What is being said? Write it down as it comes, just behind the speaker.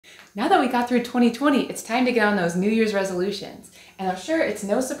Now that we got through 2020, it's time to get on those New Year's resolutions. And I'm sure it's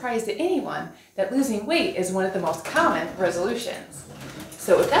no surprise to anyone that losing weight is one of the most common resolutions.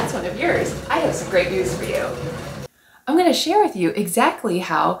 So if that's one of yours, I have some great news for you. I'm going to share with you exactly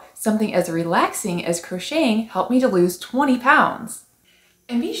how something as relaxing as crocheting helped me to lose 20 pounds.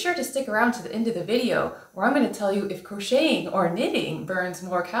 And be sure to stick around to the end of the video where I'm going to tell you if crocheting or knitting burns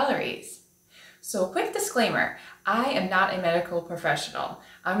more calories. So quick disclaimer, I am not a medical professional.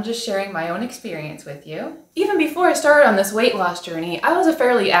 I'm just sharing my own experience with you. Even before I started on this weight loss journey, I was a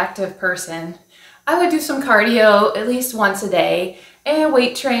fairly active person. I would do some cardio at least once a day and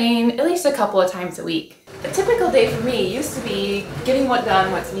weight train at least a couple of times a week. A typical day for me used to be getting what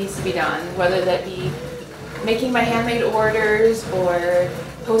needs to be done, whether that be making my handmade orders or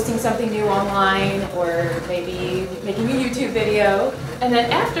posting something new online or maybe making a YouTube video. And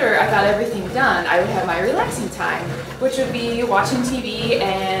then after I got everything done, I would have my relaxing time, which would be watching TV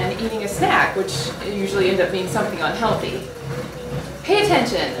and eating a snack, which usually ends up being something unhealthy. Pay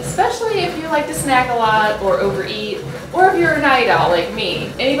attention, especially if you like to snack a lot or overeat, or if you're a night owl like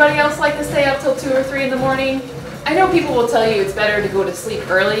me. Anybody else like to stay up till 2 or 3 in the morning? I know people will tell you it's better to go to sleep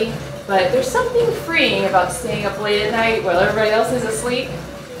early, but there's something freeing about staying up late at night while everybody else is asleep.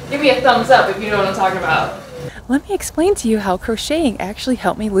 Give me a thumbs up if you know what I'm talking about. Let me explain to you how crocheting actually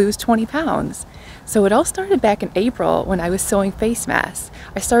helped me lose 20 pounds. So it all started back in April when I was sewing face masks.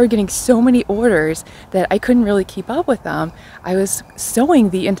 I started getting so many orders that I couldn't really keep up with them. I was sewing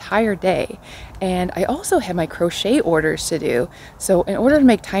the entire day. And I also had my crochet orders to do. So in order to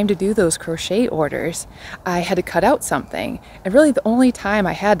make time to do those crochet orders, I had to cut out something. And really the only time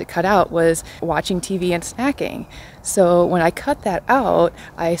I had to cut out was watching TV and snacking. So when I cut that out,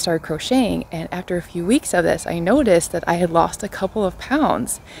 I started crocheting. And after a few weeks of this, I noticed that I had lost a couple of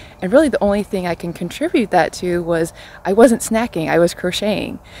pounds. And really the only thing I can contribute that to was I wasn't snacking, I was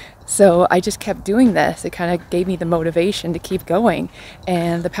crocheting. So I just kept doing this. It kind of gave me the motivation to keep going,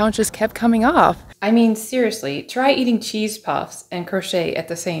 and the pounds just kept coming off. I mean, seriously, try eating cheese puffs and crochet at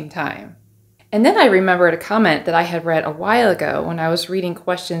the same time. And then I remembered a comment that I had read a while ago when I was reading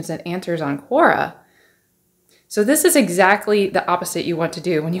questions and answers on Quora. So this is exactly the opposite you want to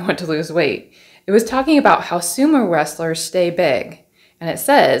do when you want to lose weight. It was talking about how sumo wrestlers stay big. And it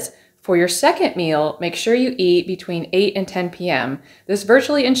says, for your second meal, make sure you eat between 8 and 10 p.m. This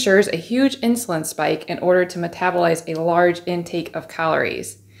virtually ensures a huge insulin spike in order to metabolize a large intake of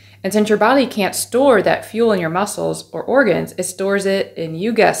calories. And since your body can't store that fuel in your muscles or organs, it stores it in,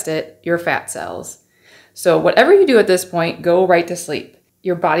 you guessed it, your fat cells. So whatever you do at this point, go right to sleep.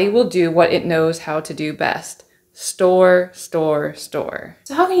 Your body will do what it knows how to do best. Store, store, store.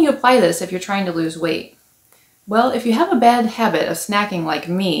 So how can you apply this if you're trying to lose weight? Well, if you have a bad habit of snacking like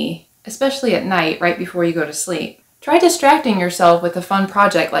me, especially at night right before you go to sleep, try distracting yourself with a fun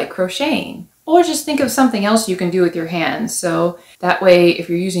project like crocheting. Or just think of something else you can do with your hands, so that way if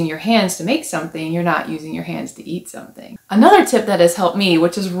you're using your hands to make something, you're not using your hands to eat something. Another tip that has helped me,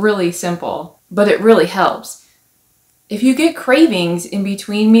 which is really simple, but it really helps. If you get cravings in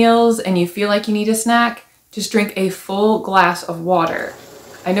between meals and you feel like you need a snack, just drink a full glass of water.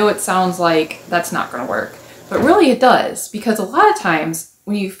 I know it sounds like that's not going to work, but really it does, because a lot of times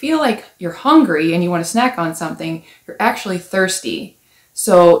when you feel like you're hungry and you want to snack on something, you're actually thirsty.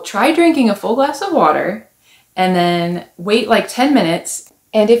 So try drinking a full glass of water and then wait like 10 minutes.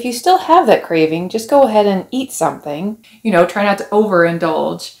 And if you still have that craving, just go ahead and eat something. You know, try not to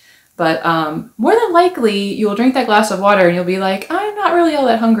overindulge. But more than likely, you'll drink that glass of water and you'll be like, I'm not really all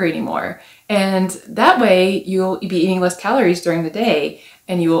that hungry anymore. And that way you'll be eating less calories during the day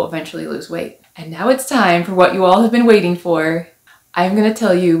and you will eventually lose weight. And now it's time for what you all have been waiting for. I'm going to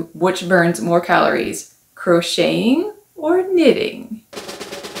tell you which burns more calories, crocheting or knitting.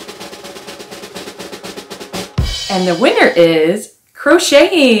 And the winner is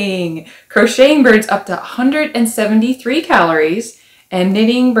crocheting. Crocheting burns up to 173 calories and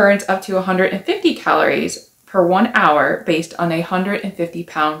knitting burns up to 150 calories per 1 hour based on a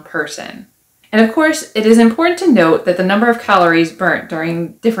 150-pound person. And of course, it is important to note that the number of calories burnt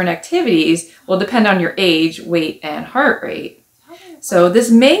during different activities will depend on your age, weight, and heart rate. So this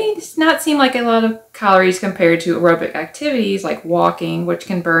may not seem like a lot of calories compared to aerobic activities like walking, which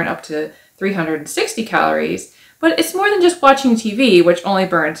can burn up to 360 calories, but it's more than just watching TV, which only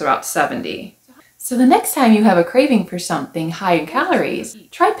burns about 70. So the next time you have a craving for something high in calories,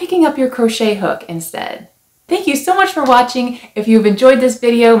 try picking up your crochet hook instead. Thank you so much for watching. If you've enjoyed this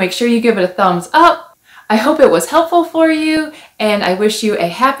video, make sure you give it a thumbs up. I hope it was helpful for you, and I wish you a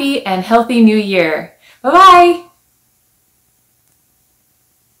happy and healthy new year. Bye-bye!